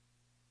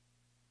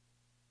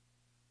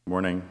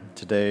Morning.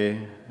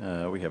 Today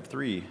we have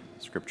three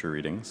scripture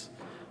readings.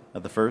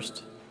 The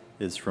first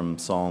is from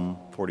Psalm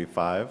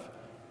 45,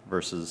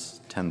 verses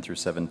 10 through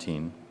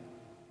 17.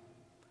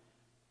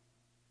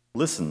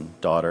 Listen,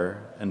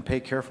 daughter, and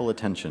pay careful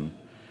attention.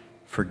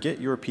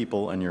 Forget your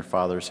people and your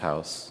father's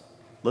house.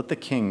 Let the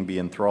king be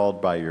enthralled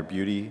by your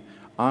beauty.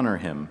 Honor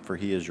him, for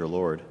he is your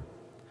Lord.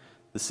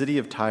 The city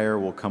of Tyre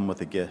will come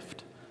with a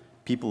gift.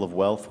 People of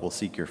wealth will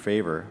seek your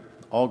favor.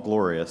 All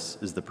glorious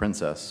is the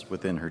princess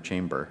within her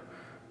chamber.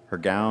 Her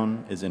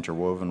gown is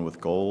interwoven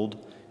with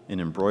gold. In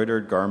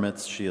embroidered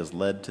garments she is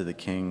led to the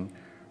king.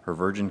 Her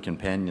virgin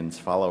companions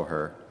follow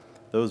her,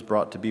 those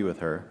brought to be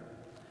with her.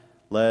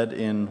 Led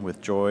in with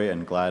joy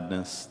and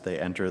gladness, they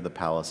enter the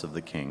palace of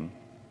the king.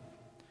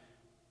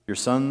 Your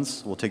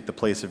sons will take the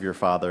place of your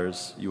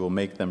fathers. You will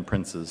make them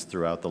princes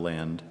throughout the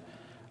land.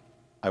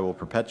 I will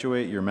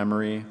perpetuate your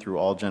memory through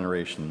all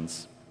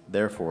generations.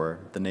 Therefore,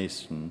 the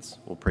nations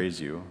will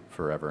praise you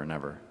forever and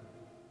ever.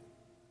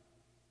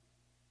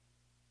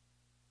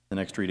 The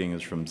next reading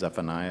is from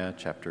Zephaniah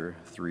chapter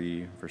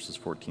 3, verses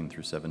 14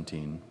 through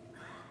 17.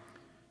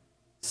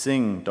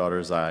 Sing,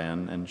 daughter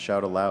Zion, and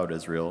shout aloud,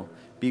 Israel.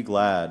 Be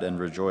glad and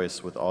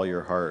rejoice with all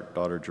your heart,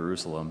 daughter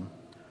Jerusalem.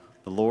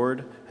 The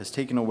Lord has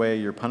taken away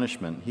your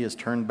punishment. He has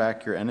turned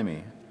back your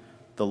enemy.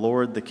 The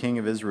Lord, the King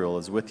of Israel,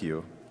 is with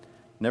you.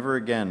 Never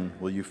again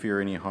will you fear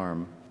any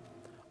harm.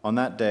 On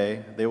that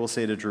day, they will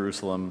say to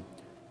Jerusalem,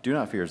 do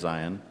not fear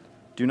Zion.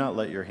 Do not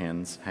let your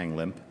hands hang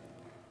limp.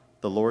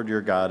 The Lord your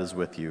God is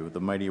with you,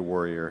 the mighty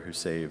warrior who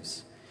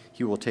saves.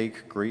 He will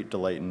take great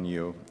delight in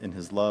you. In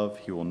his love,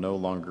 he will no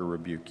longer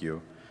rebuke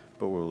you,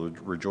 but will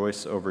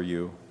rejoice over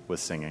you with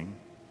singing.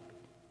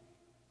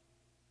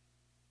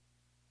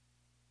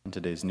 And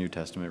today's New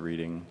Testament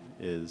reading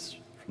is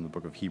from the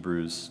book of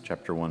Hebrews,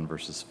 chapter 1,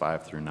 verses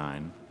 5 through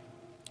 9.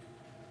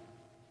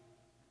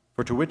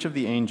 For to which of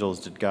the angels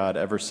did God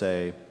ever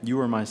say, you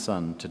are my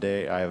son,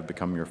 today I have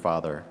become your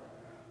father?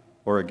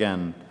 Or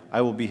again,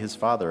 I will be his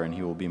father, and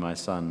he will be my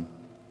son.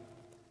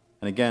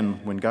 And again,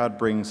 when God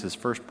brings his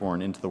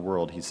firstborn into the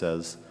world, he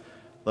says,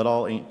 let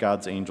all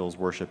God's angels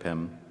worship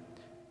him.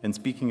 And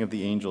speaking of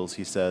the angels,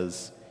 he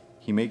says,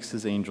 he makes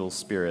his angels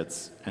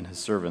spirits and his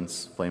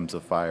servants flames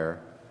of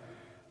fire.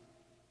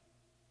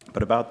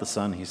 But about the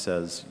Son, he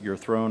says, your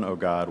throne, O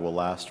God, will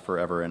last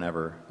forever and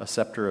ever. A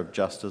scepter of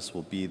justice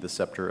will be the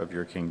scepter of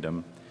your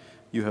kingdom.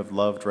 You have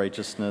loved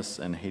righteousness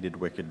and hated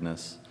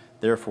wickedness.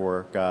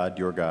 Therefore, God,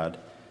 your God,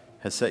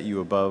 has set you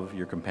above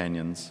your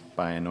companions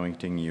by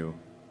anointing you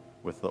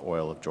with the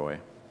oil of joy.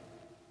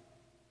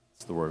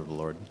 It's the word of the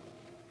Lord.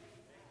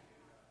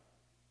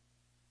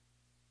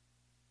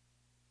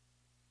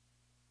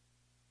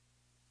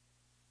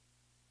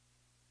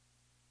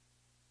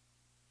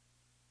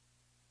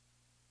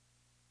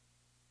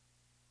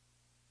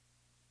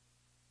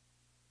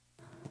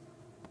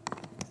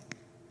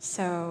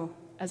 So,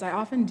 as I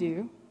often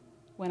do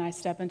when I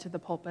step into the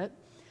pulpit,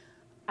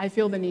 I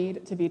feel the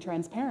need to be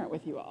transparent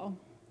with you all.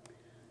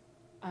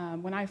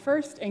 When I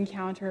first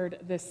encountered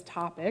this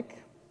topic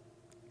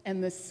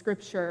and this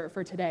scripture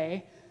for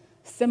today,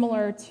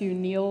 similar to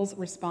Neil's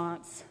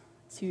response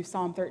to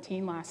Psalm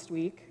 13 last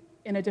week,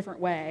 in a different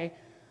way,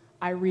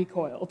 I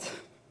recoiled.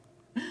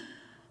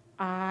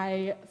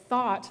 I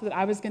thought that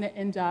I was going to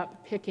end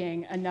up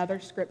picking another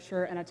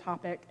scripture and a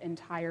topic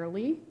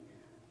entirely.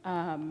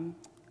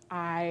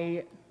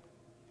 I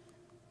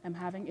am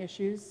having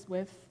issues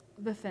with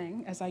the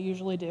thing, as I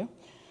usually do.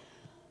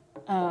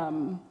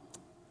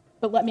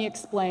 But let me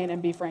explain and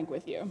be frank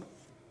with you.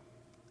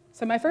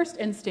 So my first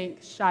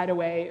instinct shied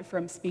away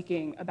from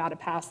speaking about a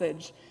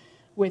passage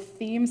with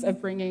themes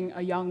of bringing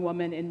a young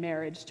woman in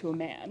marriage to a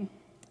man.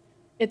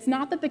 It's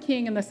not that the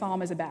king in the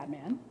psalm is a bad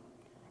man.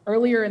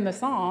 Earlier in the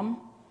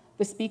psalm,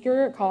 the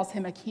speaker calls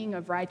him a king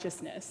of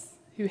righteousness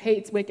who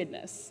hates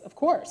wickedness, of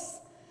course.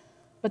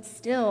 But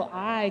still,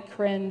 I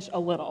cringe a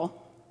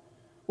little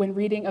when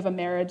reading of a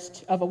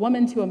marriage of a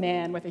woman to a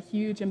man with a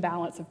huge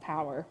imbalance of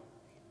power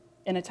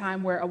in a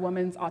time where a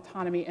woman's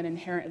autonomy and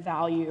inherent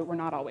value were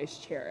not always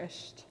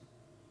cherished.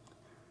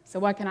 So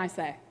what can I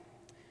say?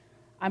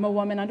 I'm a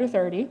woman under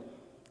 30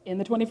 in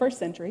the 21st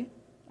century.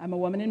 I'm a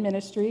woman in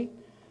ministry.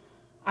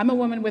 I'm a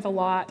woman with a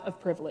lot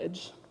of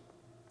privilege.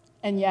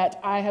 And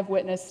yet I have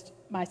witnessed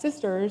my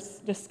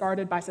sisters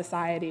discarded by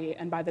society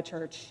and by the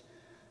church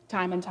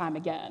time and time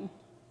again.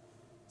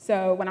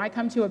 So when I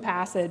come to a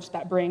passage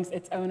that brings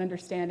its own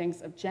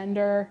understandings of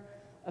gender,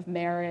 of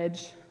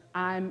marriage,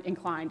 I'm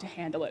inclined to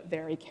handle it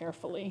very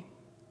carefully.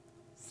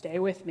 Stay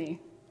with me.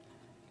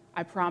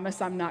 I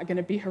promise I'm not going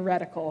to be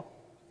heretical.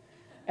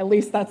 At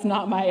least that's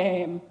not my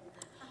aim.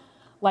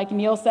 Like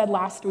Neil said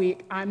last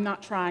week, I'm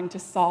not trying to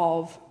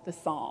solve the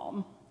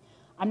psalm.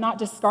 I'm not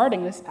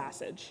discarding this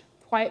passage.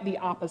 Quite the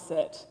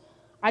opposite.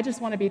 I just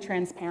want to be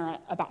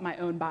transparent about my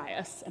own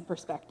bias and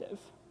perspective.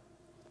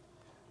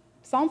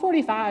 Psalm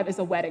 45 is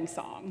a wedding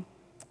song.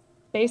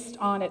 Based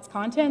on its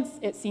contents,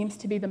 it seems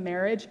to be the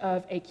marriage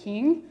of a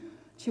king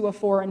to a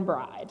foreign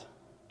bride.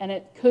 And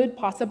it could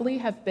possibly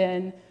have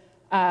been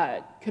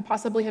could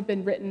possibly have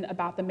been written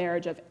about the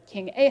marriage of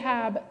King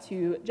Ahab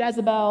to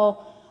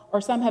Jezebel,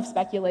 or some have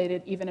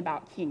speculated even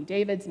about King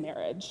David's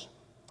marriage.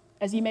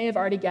 As you may have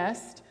already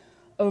guessed,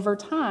 over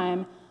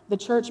time, the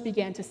church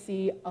began to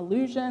see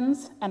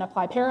allusions and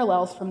apply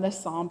parallels from this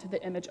psalm to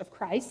the image of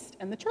Christ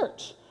and the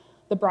church,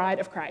 the bride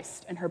of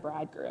Christ and her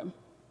bridegroom.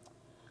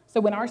 So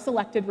when our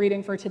selected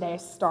reading for today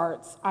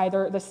starts,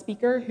 either the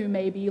speaker, who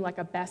may be like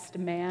a best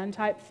man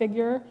type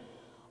figure,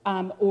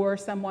 or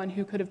someone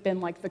who could have been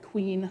like the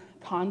queen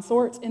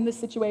consort in this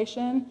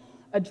situation,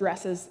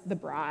 addresses the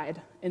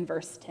bride in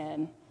verse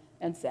 10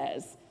 and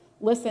says,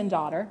 "Listen,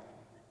 daughter,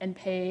 and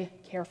pay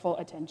careful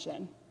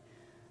attention.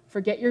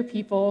 Forget your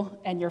people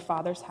and your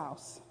father's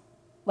house.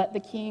 Let the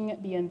king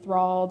be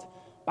enthralled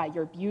by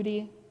your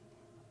beauty.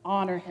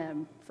 Honor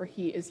him, for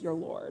he is your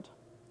Lord."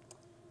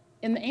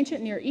 In the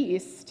ancient Near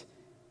East,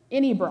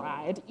 any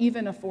bride,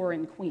 even a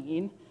foreign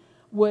queen,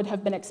 would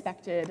have been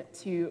expected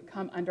to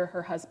come under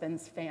her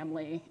husband's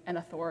family and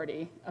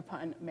authority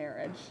upon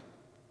marriage.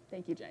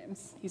 Thank you,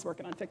 James. He's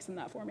working on fixing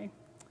that for me.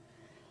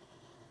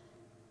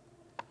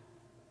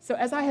 So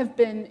as I have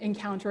been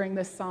encountering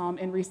this psalm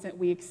in recent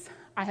weeks,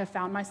 I have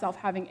found myself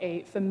having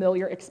a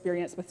familiar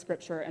experience with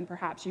Scripture, and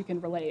perhaps you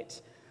can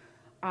relate.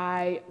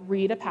 I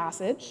read this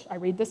passage,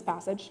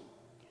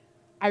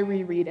 I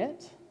reread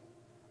it,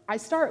 I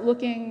start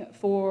looking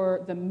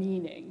for the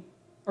meaning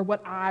or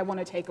what I want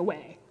to take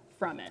away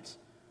from it.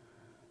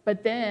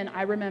 But then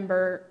I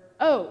remember,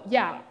 oh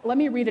yeah, let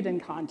me read it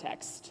in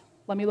context.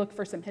 Let me look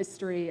for some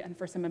history and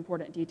for some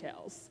important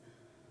details.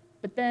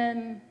 But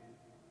then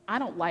I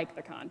don't like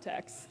the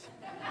context.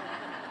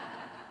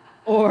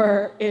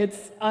 Or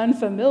it's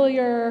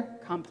unfamiliar,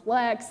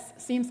 complex,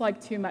 seems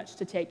like too much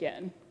to take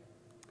in.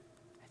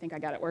 I think I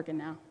got it working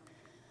now.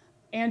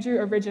 Andrew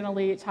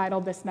originally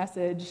titled this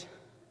message,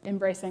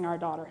 "Embracing Our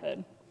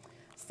Daughterhood."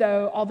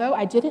 So although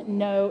I didn't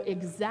know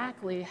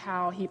exactly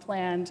how he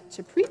planned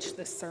to preach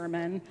this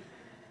sermon,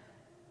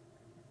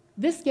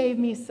 this gave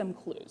me some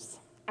clues.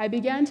 I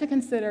began to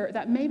consider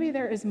that maybe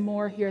there is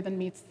more here than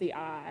meets the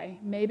eye,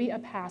 maybe a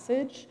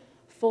passage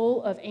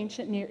full of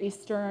ancient Near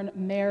Eastern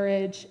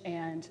marriage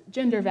and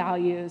gender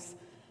values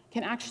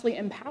can actually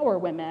empower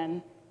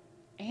women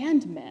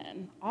and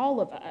men,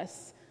 all of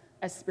us,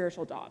 as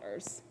spiritual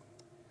daughters.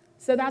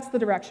 So that's the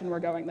direction we're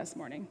going this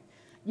morning.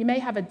 You may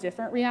have a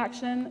different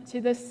reaction to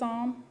this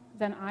psalm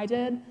than I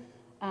did,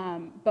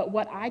 but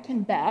what I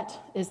can bet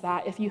is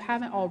that if you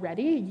haven't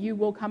already, you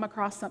will come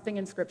across something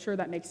in Scripture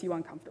that makes you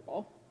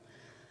uncomfortable.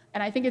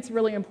 And I think it's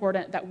really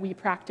important that we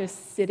practice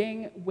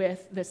sitting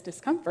with this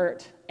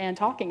discomfort and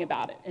talking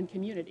about it in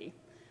community.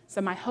 So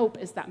my hope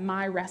is that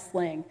my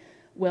wrestling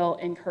will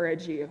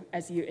encourage you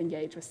as you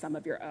engage with some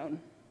of your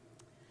own.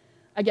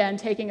 Again,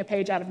 taking a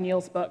page out of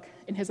Neil's book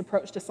in his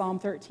approach to Psalm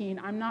 13,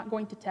 I'm not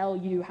going to tell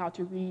you how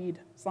to read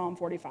Psalm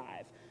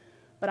 45,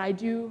 but I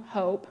do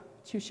hope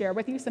to share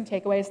with you some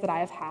takeaways that I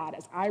have had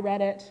as I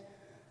read it,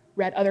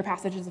 read other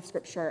passages of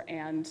Scripture,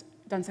 and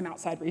done some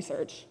outside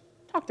research,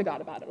 talked to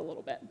God about it a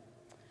little bit.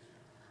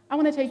 I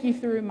want to take you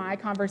through my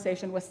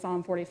conversation with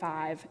Psalm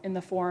 45 in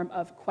the form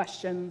of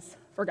questions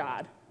for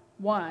God.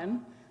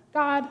 1,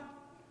 God,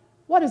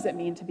 what does it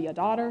mean to be a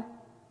daughter,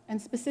 and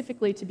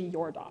specifically to be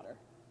your daughter?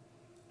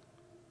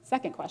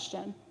 Second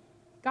question,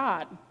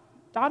 God,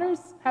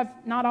 daughters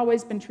have not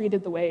always been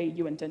treated the way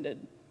you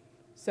intended,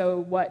 so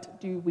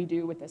what do we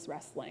do with this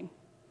wrestling?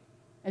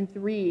 And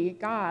 3,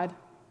 God,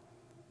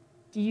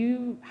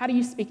 how do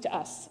you speak to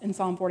us in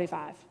Psalm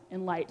 45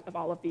 in light of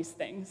all of these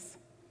things?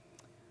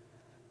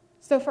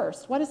 So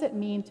first, what does it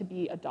mean to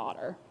be a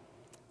daughter?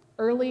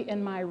 Early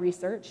in my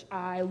research,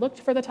 I looked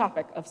for the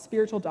topic of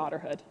spiritual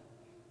daughterhood.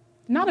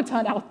 Not a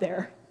ton out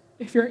there,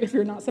 if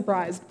you're not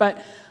surprised,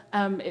 but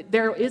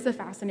there is a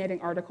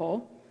fascinating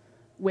article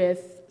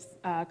with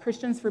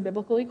Christians for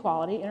Biblical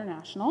Equality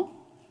International.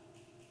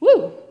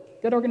 Woo,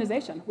 good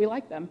organization, we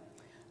like them.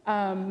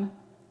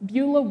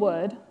 Beulah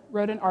Wood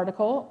wrote an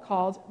article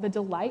called "The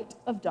Delight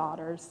of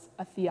Daughters,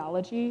 a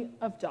Theology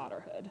of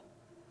Daughterhood."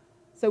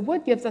 So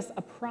Wood gives us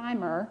a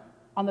primer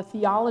on the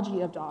theology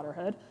of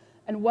daughterhood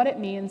and what it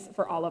means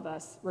for all of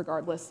us,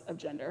 regardless of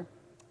gender.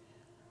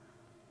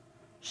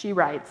 She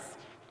writes,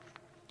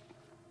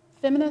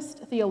 feminist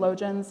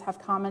theologians have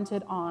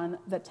commented on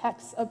the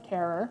texts of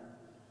terror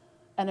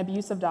and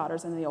abuse of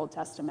daughters in the Old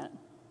Testament.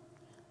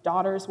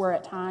 Daughters were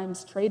at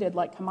times traded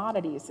like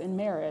commodities in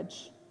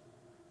marriage.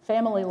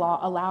 Family law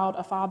allowed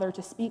a father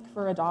to speak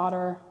for a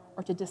daughter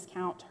or to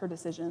discount her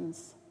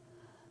decisions.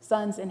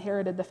 Sons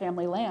inherited the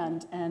family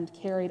land and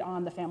carried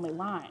on the family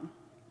line.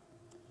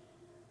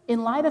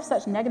 In light of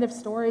such negative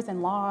stories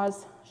and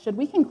laws, should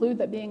we conclude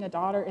that being a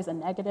daughter is a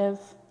negative?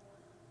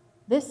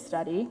 This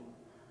study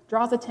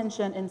draws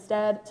attention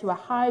instead to a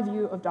high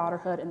view of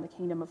daughterhood in the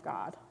kingdom of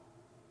God,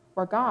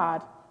 where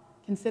God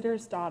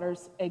considers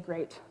daughters a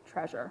great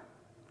treasure.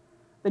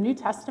 The New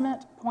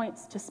Testament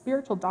points to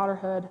spiritual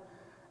daughterhood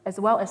as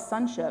well as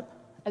sonship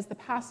as the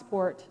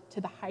passport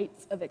to the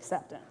heights of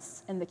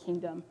acceptance in the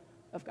kingdom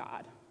of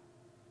God.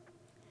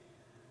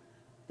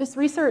 This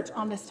research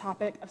on this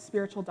topic of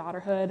spiritual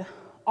daughterhood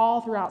all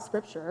throughout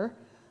Scripture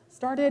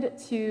started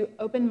to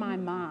open my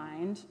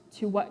mind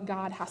to what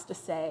God has to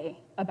say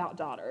about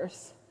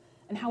daughters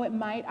and how it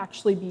might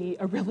actually be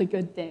a really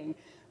good thing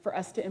for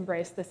us to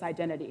embrace this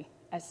identity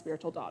as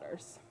spiritual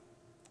daughters.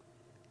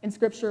 In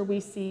Scripture,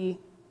 we see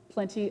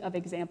plenty of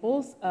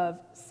examples of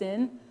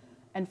sin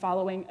and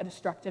following a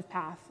destructive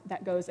path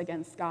that goes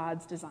against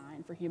God's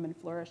design for human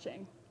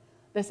flourishing.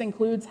 This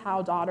includes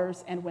how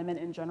daughters and women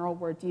in general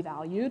were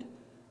devalued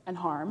and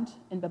harmed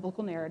in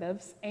biblical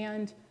narratives,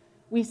 and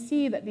we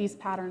see that these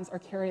patterns are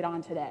carried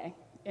on today,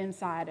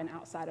 inside and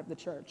outside of the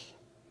church.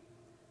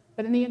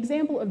 But in the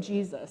example of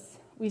Jesus,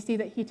 we see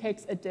that he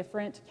takes a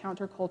different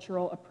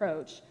countercultural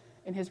approach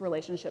in his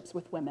relationships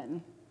with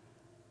women.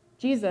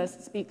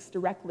 Jesus speaks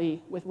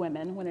directly with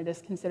women when it is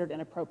considered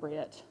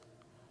inappropriate.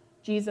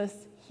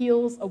 Jesus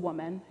heals a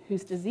woman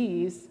whose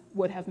disease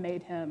would have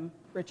made him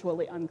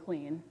ritually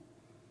unclean.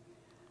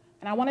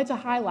 And I wanted to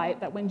highlight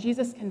that when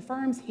Jesus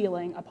confirms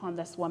healing upon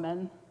this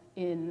woman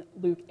in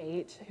Luke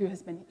 8, who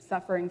has been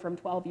suffering from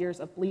 12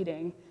 years of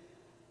bleeding,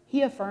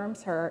 he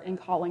affirms her in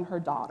calling her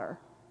daughter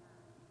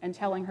and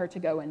telling her to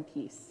go in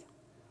peace.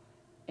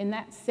 In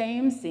that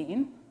same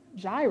scene,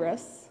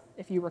 Jairus,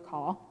 if you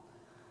recall,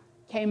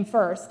 came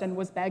first and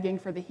was begging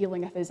for the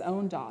healing of his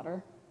own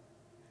daughter.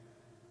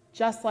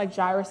 Just like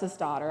Jairus'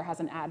 daughter has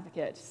an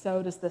advocate,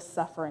 so does this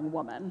suffering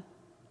woman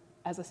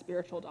as a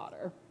spiritual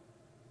daughter.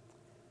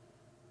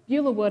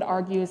 Beulah Wood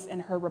argues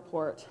in her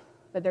report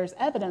that there's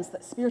evidence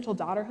that spiritual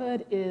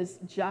daughterhood is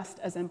just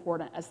as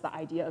important as the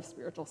idea of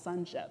spiritual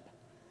sonship.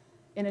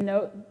 In a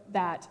note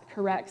that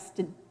corrects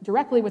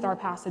directly with our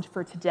passage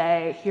for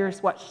today,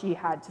 here's what she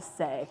had to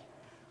say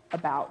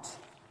about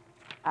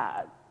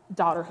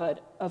daughterhood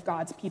of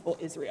God's people,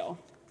 Israel.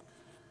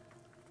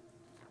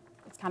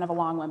 It's kind of a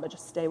long one, but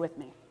just stay with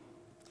me.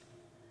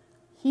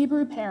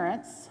 Hebrew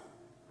parents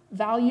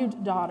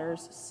valued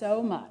daughters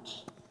so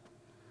much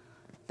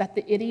that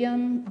the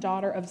idiom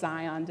daughter of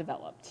Zion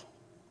developed.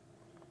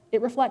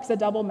 It reflects a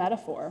double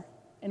metaphor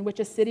in which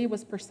a city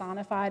was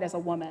personified as a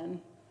woman,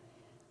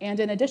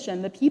 and in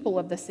addition, the people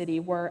of the city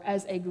were,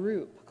 as a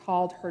group,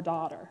 called her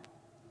daughter.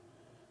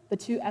 The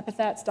two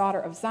epithets,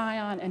 daughter of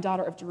Zion and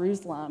daughter of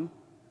Jerusalem,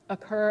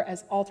 occur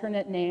as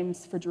alternate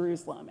names for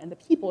Jerusalem and the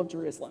people of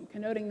Jerusalem,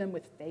 connoting them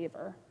with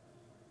favor.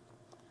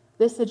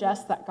 This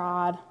suggests that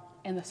God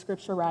and the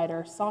scripture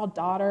writer saw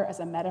daughter as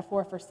a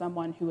metaphor for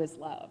someone who is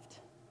loved.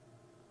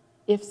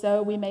 If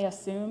so, we may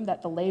assume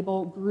that the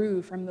label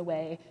grew from the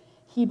way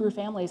Hebrew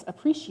families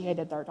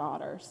appreciated their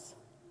daughters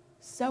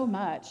so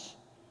much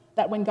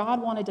that when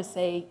God wanted to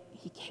say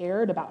he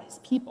cared about his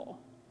people,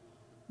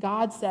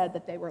 God said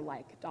that they were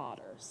like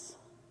daughters.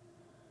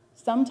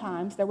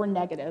 Sometimes there were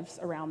negatives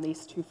around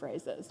these two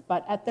phrases,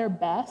 but at their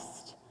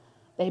best,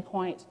 they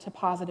point to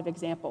positive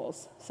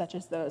examples, such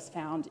as those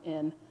found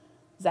in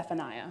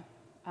Zephaniah,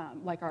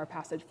 like our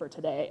passage for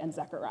today, and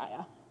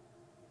Zechariah.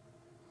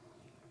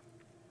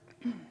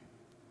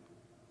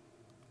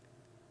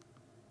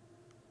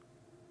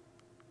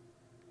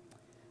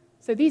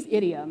 So these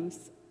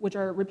idioms, which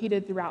are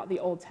repeated throughout the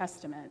Old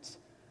Testament,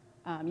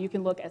 you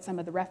can look at some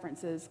of the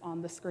references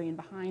on the screen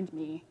behind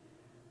me,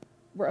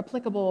 were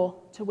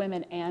applicable to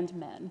women and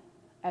men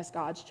as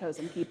God's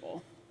chosen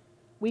people.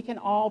 We can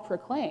all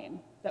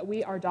proclaim that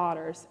we are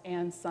daughters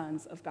and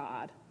sons of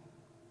God,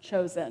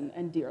 chosen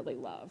and dearly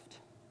loved.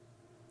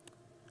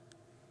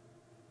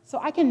 So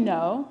I can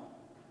know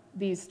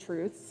these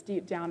truths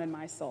deep down in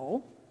my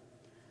soul,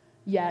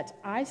 yet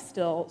I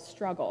still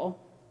struggle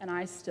and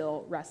I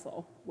still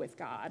wrestle with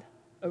God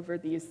over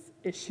these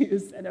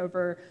issues and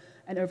over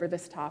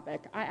this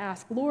topic. I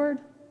ask, Lord,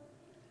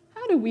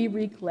 how do we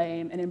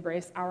reclaim and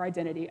embrace our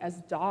identity as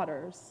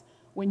daughters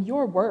when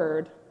your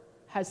word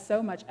has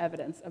so much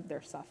evidence of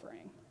their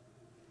suffering?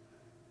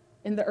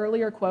 In the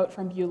earlier quote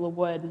from Beulah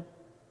Wood,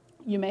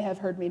 you may have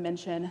heard me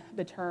mention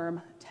the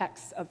term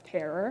texts of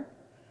terror.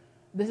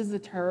 This is a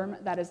term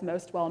that is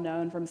most well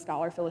known from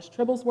scholar Phyllis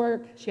Tribble's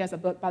work. She has a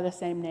book by the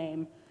same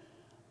name.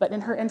 But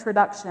in her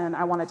introduction,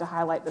 I wanted to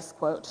highlight this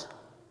quote.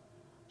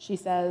 She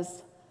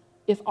says,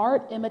 "If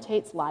art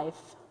imitates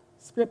life,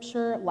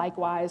 Scripture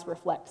likewise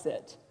reflects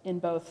it in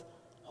both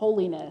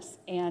holiness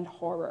and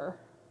horror.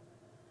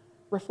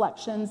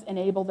 Reflections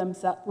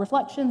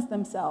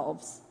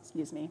themselves,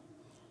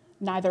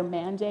 neither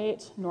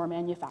mandate nor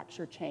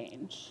manufacture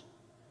change.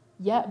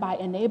 Yet by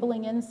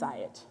enabling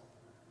insight,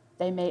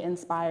 they may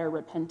inspire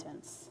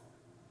repentance.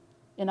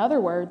 In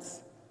other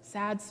words,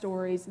 sad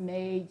stories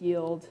may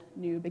yield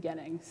new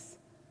beginnings."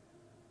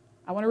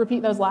 I want to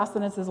repeat those last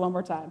sentences one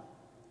more time.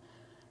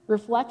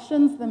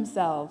 Reflections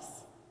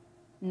themselves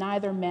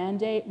neither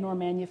mandate nor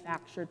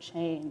manufacture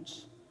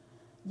change,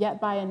 yet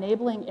by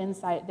enabling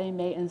insight, they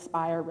may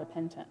inspire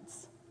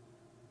repentance.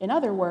 In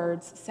other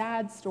words,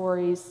 sad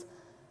stories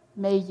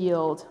may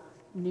yield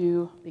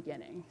new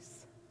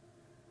beginnings.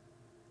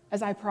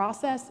 As I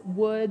process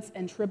Wood's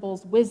and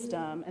Tribble's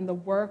wisdom and the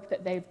work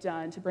that they've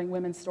done to bring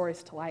women's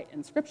stories to light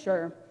in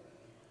Scripture,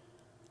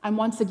 I'm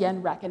once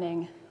again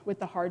reckoning with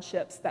the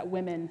hardships that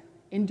women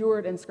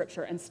endured in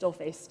Scripture and still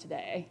face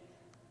today.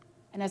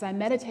 And as I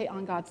meditate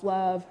on God's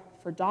love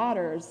for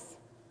daughters,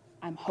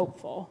 I'm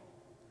hopeful.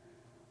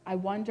 I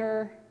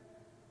wonder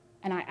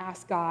and I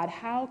ask God,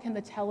 how can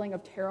the telling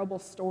of terrible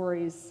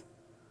stories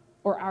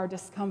or our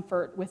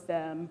discomfort with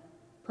them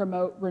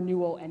promote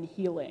renewal and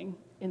healing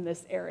in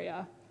this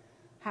area?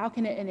 How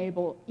can it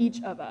enable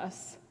each of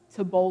us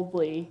to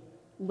boldly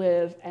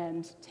live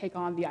and take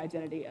on the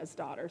identity as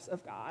daughters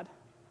of God?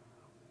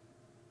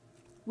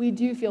 We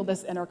do feel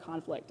this inner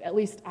conflict, at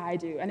least I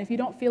do. And if you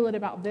don't feel it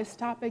about this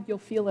topic, you'll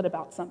feel it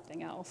about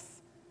something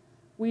else.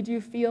 We do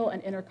feel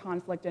an inner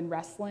conflict in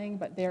wrestling,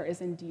 but there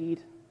is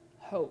indeed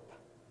hope.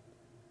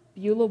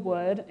 Beulah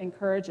Wood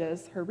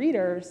encourages her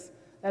readers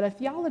that a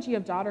theology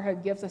of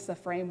daughterhood gives us a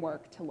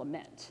framework to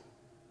lament.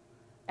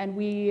 And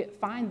we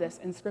find this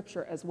in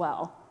Scripture as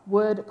well.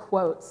 Wood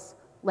quotes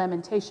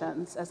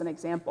Lamentations as an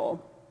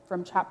example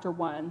from chapter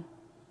 1.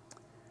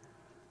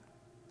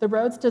 The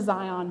roads to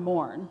Zion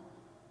mourn,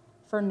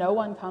 for no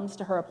one comes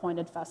to her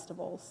appointed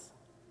festivals.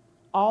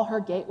 All her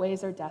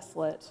gateways are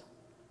desolate.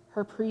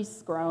 Her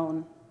priests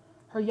groan.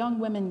 Her young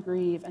women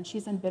grieve, and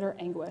she's in bitter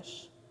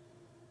anguish.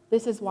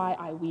 This is why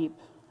I weep,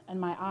 and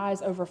my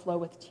eyes overflow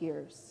with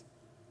tears.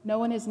 No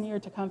one is near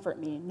to comfort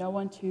me, no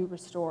one to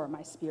restore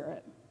my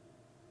spirit.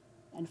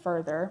 And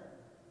further,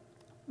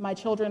 my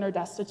children are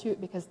destitute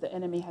because the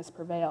enemy has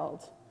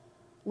prevailed.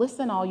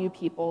 Listen, all you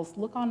peoples,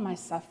 look on my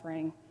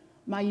suffering.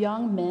 My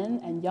young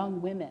men and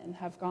young women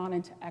have gone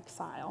into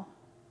exile.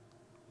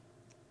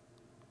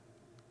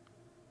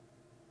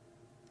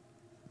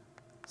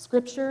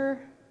 Scripture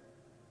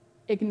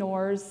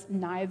ignores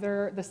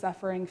neither the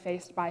suffering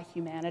faced by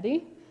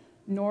humanity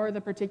nor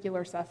the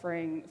particular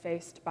suffering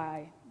faced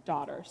by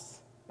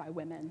daughters, by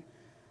women.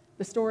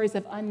 The stories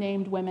of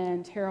unnamed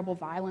women, terrible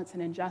violence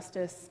and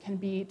injustice can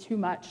be too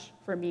much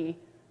for me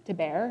to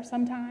bear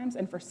sometimes,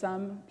 and for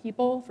some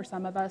people, for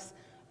some of us,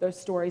 those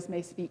stories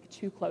may speak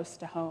too close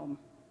to home.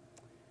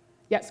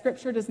 Yet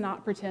Scripture does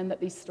not pretend that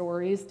these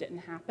stories didn't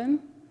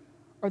happen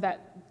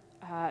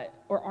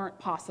or aren't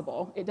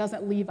possible. It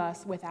doesn't leave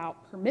us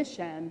without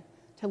permission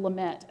to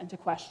lament and to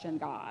question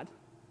God.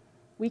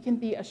 We can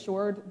be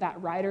assured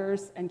that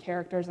writers and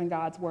characters in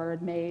God's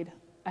word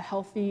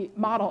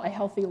model a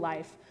healthy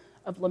life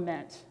of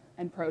lament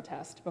and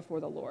protest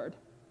before the Lord.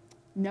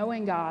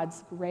 Knowing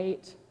God's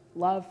great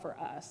love for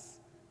us,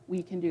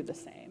 we can do the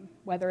same,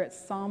 whether it's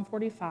Psalm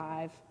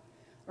 45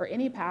 or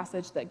any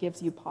passage that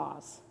gives you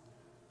pause.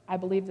 I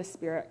believe the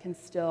Spirit can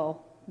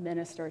still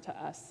minister to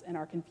us in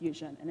our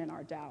confusion and in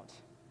our doubt.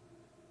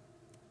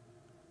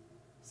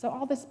 So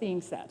all this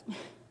being said,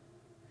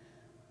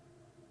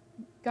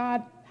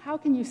 God, how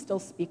can you still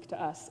speak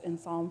to us in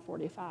Psalm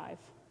 45?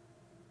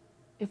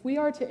 If we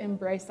are to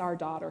embrace our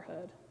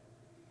daughterhood,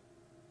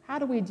 how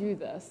do we do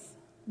this,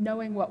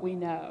 knowing what we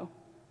know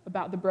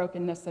about the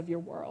brokenness of your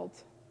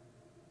world,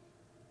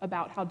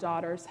 about how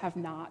daughters have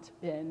not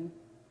been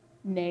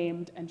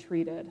named and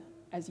treated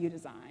as you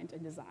designed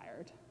and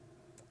desired?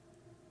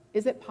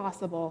 Is it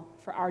possible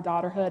for our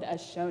daughterhood,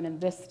 as shown in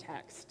this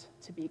text,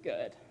 to be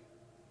good?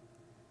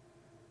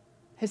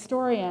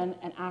 Historian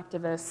and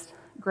activist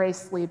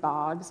Grace Lee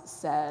Boggs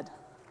said,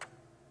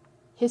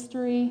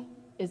 "History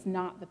is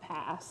not the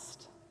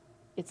past.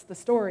 It's the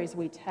stories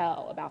we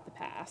tell about the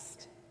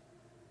past."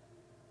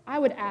 I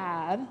would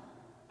add,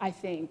 I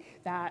think,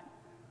 that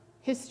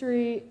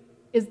history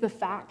is the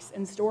facts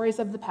and stories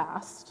of the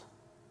past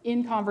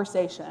in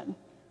conversation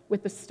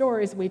with the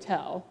stories we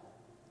tell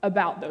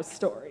about those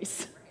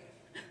stories,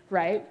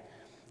 right?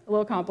 A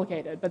little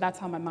complicated, but that's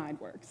how my mind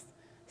works.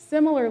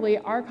 Similarly,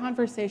 our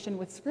conversation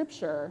with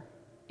Scripture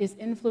is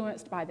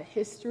influenced by the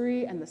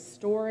history and the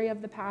story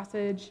of the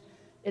passage.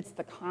 It's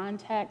the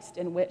context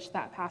in which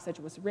that passage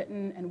was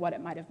written and what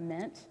it might have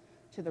meant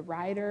to the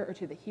writer or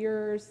to the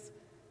hearers,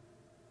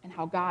 and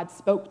how God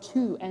spoke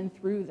to and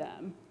through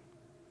them.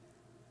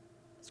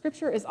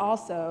 Scripture is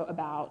also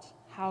about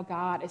how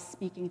God is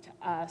speaking to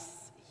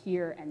us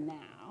here and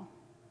now.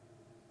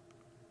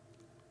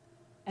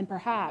 And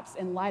perhaps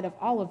in light of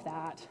all of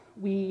that,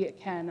 we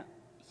can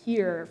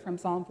hear from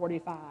Psalm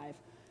 45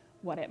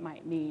 what it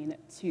might mean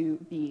to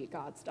be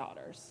God's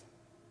daughters.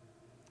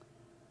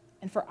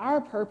 And for our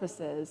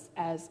purposes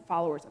as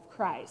followers of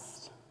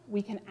Christ,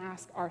 we can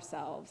ask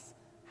ourselves,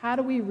 how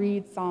do we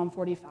read Psalm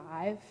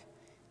 45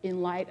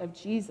 in light of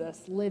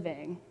Jesus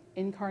living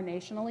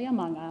incarnationally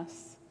among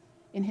us,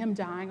 in him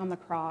dying on the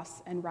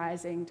cross and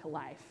rising to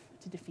life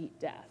to defeat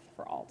death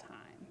for all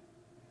time?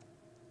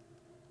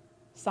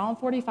 Psalm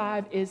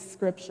 45 is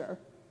Scripture.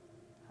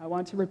 I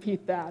want to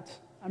repeat that.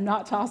 I'm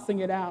not tossing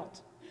it out.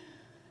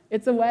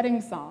 It's a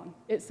wedding song.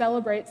 It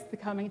celebrates the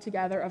coming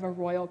together of a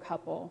royal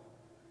couple.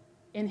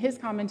 In his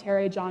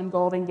commentary, John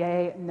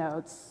Goldingay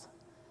notes,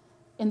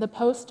 in the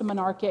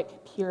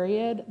post-monarchic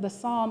period, the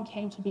psalm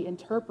came to be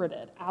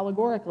interpreted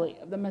allegorically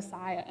of the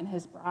Messiah and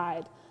his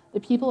bride, the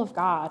people of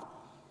God.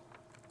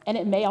 And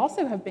it may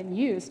also have been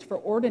used for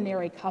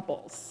ordinary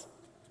couples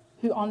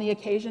who, on the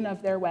occasion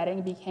of their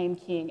wedding, became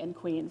king and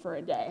queen for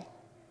a day.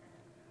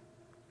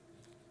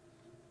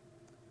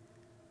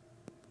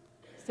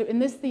 So in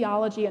this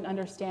theology and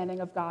understanding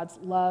of God's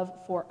love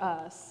for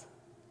us,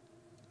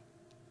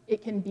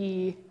 it can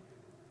be,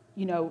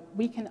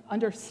 we can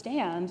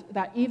understand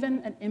that even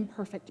an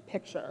imperfect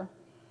picture,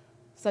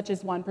 such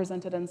as one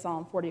presented in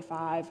Psalm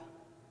 45,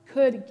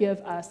 could give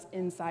us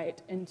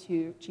insight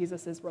into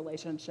Jesus'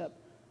 relationship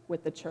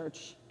with the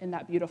church in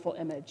that beautiful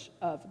image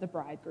of the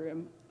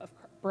bridegroom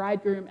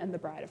and the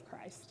bride of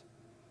Christ.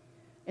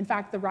 In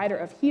fact, the writer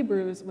of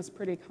Hebrews was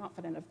pretty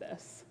confident of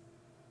this.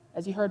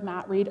 As you heard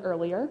Matt read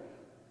earlier,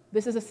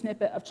 this is a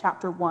snippet of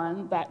chapter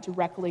 1 that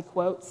directly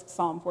quotes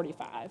Psalm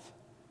 45.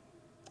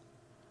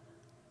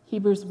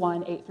 Hebrews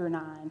 1, 8 through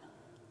 9.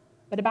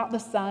 But about the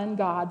Son,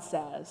 God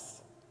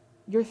says,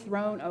 "Your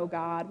throne, O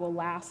God, will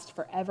last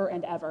forever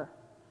and ever.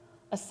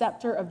 A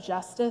scepter of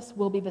justice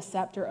will be the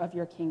scepter of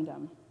your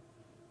kingdom.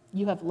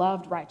 You have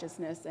loved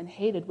righteousness and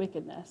hated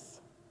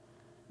wickedness.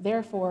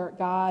 Therefore,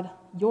 God,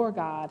 your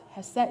God,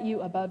 has set you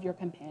above your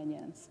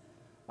companions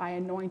by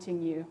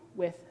anointing you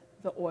with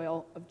the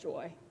oil of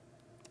joy."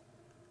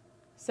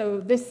 So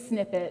this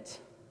snippet,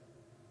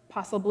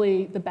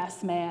 possibly the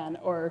best man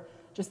or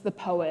just the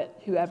poet,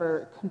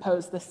 whoever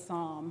composed this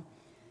psalm,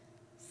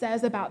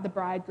 says about the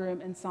bridegroom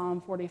in Psalm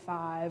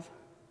 45,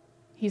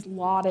 he's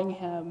lauding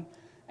him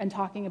and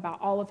talking about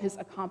all of his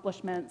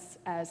accomplishments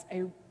as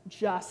a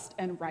just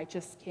and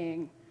righteous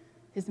king,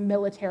 his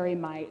military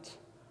might,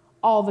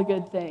 all the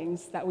good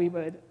things that we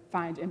would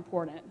find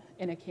important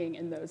in a king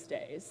in those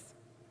days.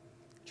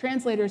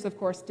 Translators, of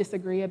course,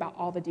 disagree about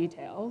all the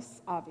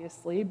details,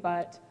 obviously,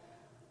 but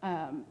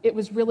it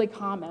was really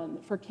common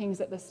for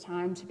kings at this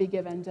time to be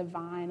given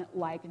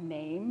divine-like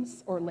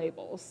names or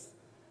labels.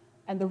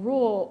 And their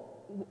rule,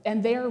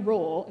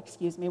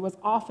 was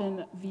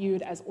often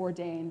viewed as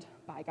ordained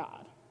by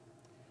God.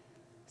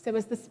 So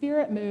as the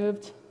Spirit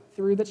moved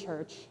through the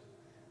church,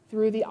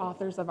 through the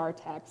authors of our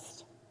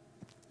text,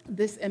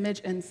 this image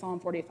in Psalm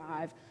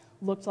 45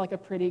 looked like a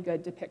pretty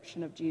good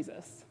depiction of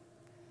Jesus.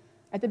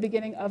 At the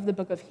beginning of the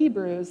book of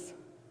Hebrews,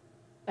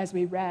 as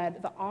we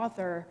read, the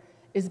author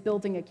is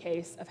building a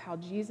case of how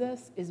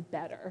Jesus is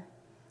better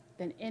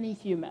than any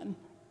human,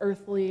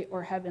 earthly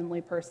or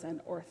heavenly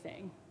person or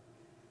thing.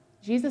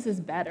 Jesus is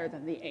better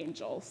than the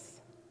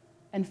angels.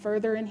 And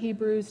further in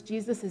Hebrews,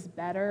 Jesus is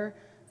better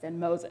than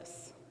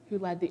Moses, who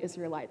led the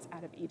Israelites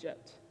out of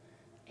Egypt.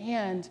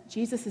 And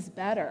Jesus is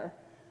better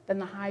than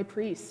the high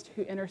priest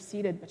who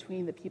interceded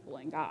between the people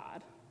and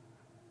God.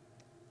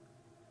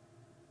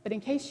 But in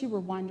case you were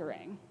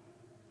wondering,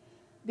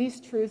 these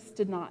truths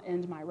did not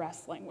end my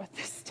wrestling with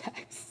this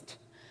text.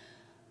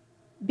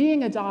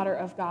 Being a daughter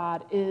of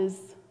God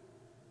is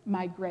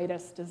my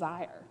greatest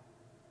desire.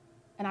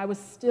 And I was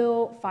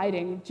still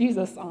fighting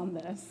Jesus on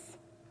this.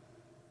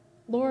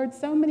 Lord,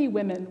 so many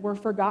women were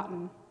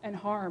forgotten and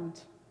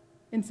harmed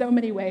in so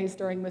many ways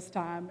during this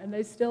time, and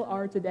they still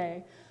are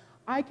today.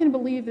 I can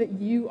believe that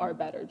you are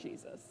better,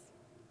 Jesus.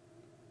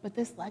 But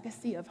this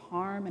legacy of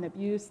harm and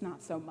abuse,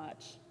 not so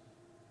much.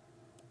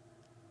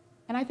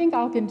 And I think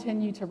I'll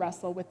continue to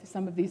wrestle with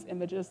some of these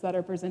images that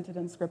are presented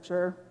in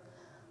Scripture.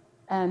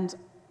 And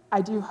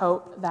I do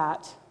hope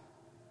that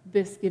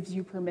this gives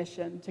you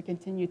permission to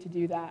continue to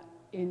do that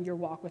in your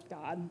walk with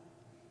God.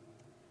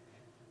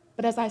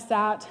 But as I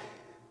sat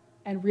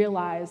and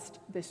realized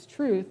this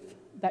truth,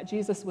 that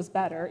Jesus was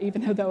better,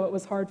 even though it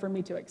was hard for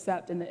me to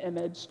accept in the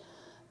image,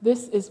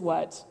 this is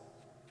what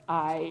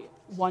I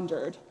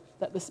wondered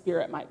that the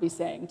Spirit might be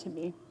saying to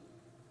me.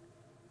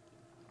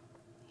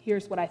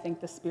 Here's what I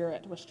think the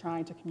Spirit was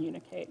trying to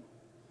communicate.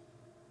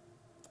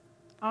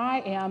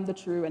 I am the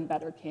true and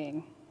better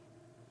king.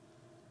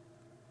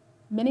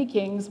 Many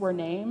kings were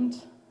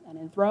named and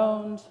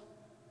enthroned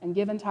and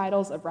given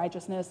titles of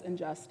righteousness and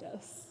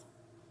justice.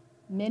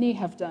 Many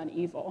have done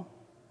evil,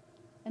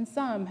 and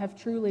some have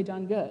truly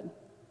done good.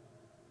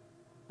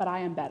 But I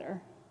am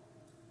better.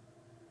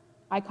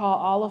 I call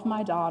all of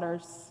my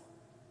daughters,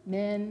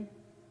 men,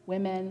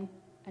 women,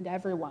 and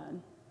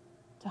everyone,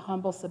 to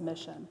humble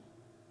submission.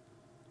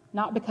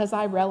 Not because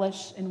I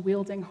relish in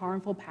wielding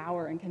harmful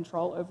power and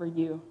control over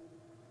you,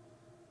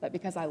 but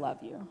because I love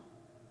you.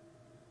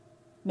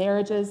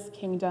 Marriages,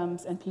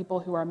 kingdoms, and people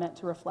who are meant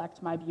to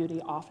reflect my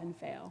beauty often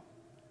fail,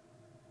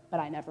 but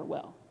I never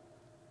will.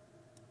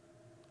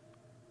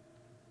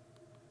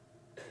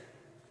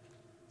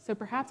 So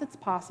perhaps it's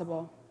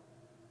possible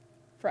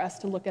for us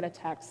to look at a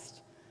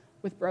text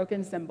with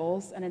broken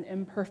symbols and an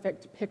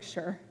imperfect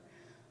picture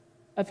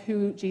of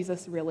who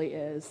Jesus really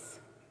is.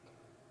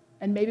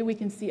 And maybe we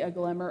can see a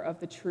glimmer of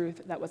the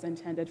truth that was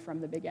intended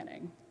from the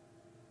beginning.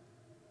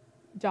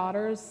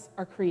 Daughters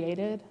are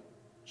created,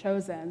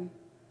 chosen,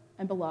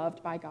 and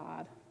beloved by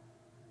God.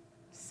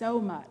 So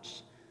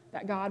much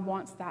that God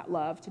wants that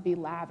love to be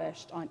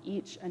lavished on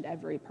each and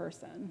every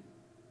person.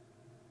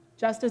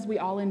 Just as we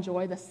all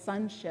enjoy the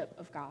sonship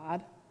of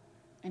God,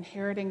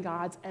 inheriting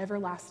God's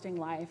everlasting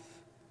life,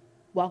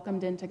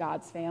 welcomed into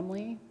God's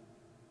family,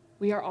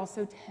 we are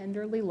also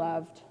tenderly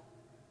loved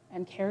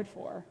and cared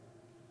for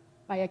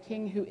by a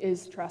king who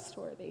is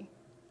trustworthy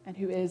and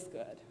who is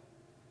good.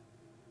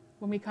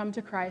 When we come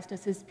to Christ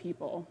as his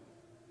people,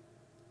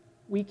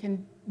 we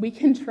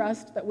can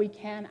trust that we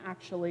can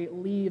actually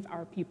leave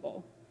our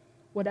people,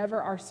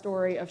 whatever our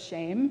story of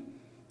shame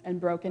and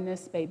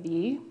brokenness may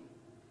be,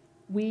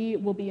 we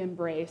will be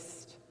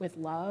embraced with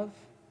love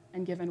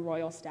and given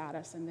royal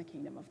status in the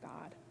kingdom of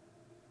God.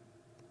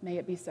 May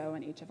it be so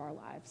in each of our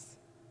lives.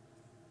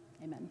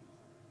 Amen.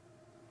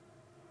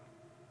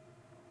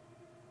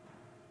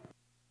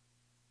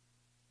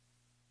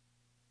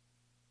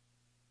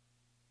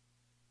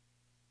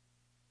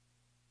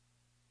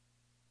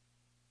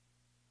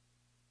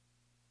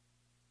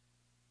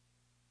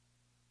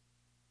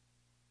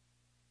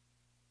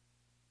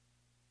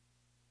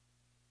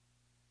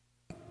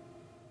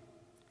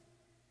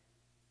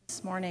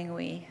 This morning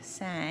we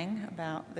sang about the